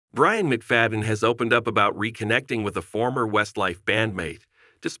Brian McFadden has opened up about reconnecting with a former Westlife bandmate,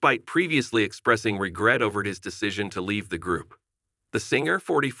 despite previously expressing regret over his decision to leave the group. The singer,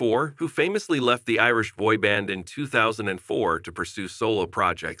 44, who famously left the Irish boy band in 2004 to pursue solo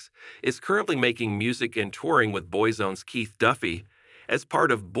projects, is currently making music and touring with Boyzone's Keith Duffy as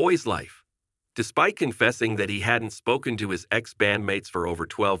part of Boys Life. Despite confessing that he hadn't spoken to his ex-bandmates for over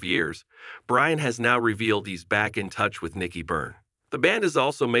 12 years, Brian has now revealed he's back in touch with Nicky Byrne. The band is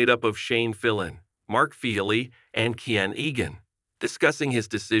also made up of Shane Fillon, Mark Feely, and Kian Egan. Discussing his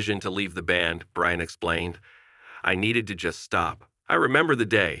decision to leave the band, Brian explained, "I needed to just stop. I remember the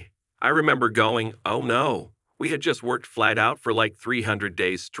day. I remember going, oh no. We had just worked flat out for like 300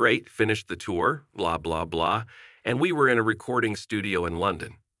 days straight, finished the tour, blah, blah, blah, and we were in a recording studio in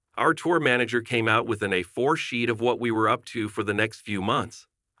London. Our tour manager came out with an A4 sheet of what we were up to for the next few months.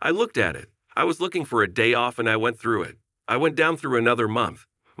 I looked at it. I was looking for a day off and I went through it. I went down through another month.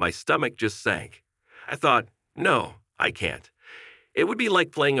 My stomach just sank. I thought, no, I can't. It would be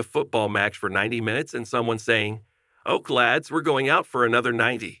like playing a football match for 90 minutes and someone saying, oh, lads, we're going out for another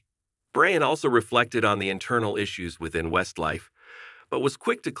 90. Brian also reflected on the internal issues within Westlife, but was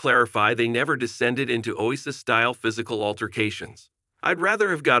quick to clarify they never descended into Oasis-style physical altercations. I'd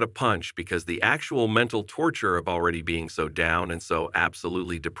rather have got a punch because the actual mental torture of already being so down and so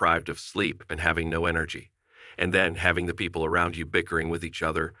absolutely deprived of sleep and having no energy, and then having the people around you bickering with each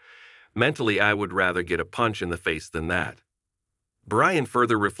other, mentally I would rather get a punch in the face than that." Brian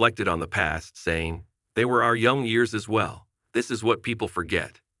further reflected on the past, saying, "They were our young years as well. This is what people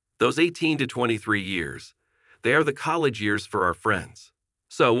forget. Those 18 to 23 years. They are the college years for our friends.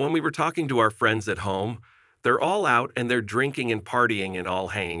 So when we were talking to our friends at home, they're all out and they're drinking and partying and all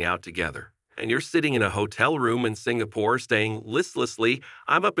hanging out together. And you're sitting in a hotel room in Singapore saying listlessly,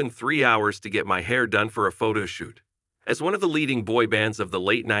 I'm up in 3 hours to get my hair done for a photo shoot." As one of the leading boy bands of the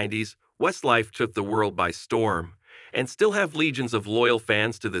late 90s, Westlife took the world by storm and still have legions of loyal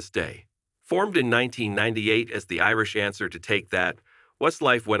fans to this day. Formed in 1998 as the Irish answer to Take That,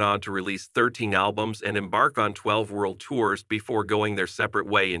 Westlife went on to release 13 albums and embark on 12 world tours before going their separate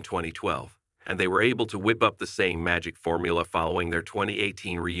way in 2012. And they were able to whip up the same magic formula following their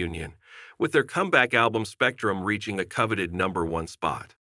 2018 reunion, with their comeback album Spectrum reaching the coveted #1 spot.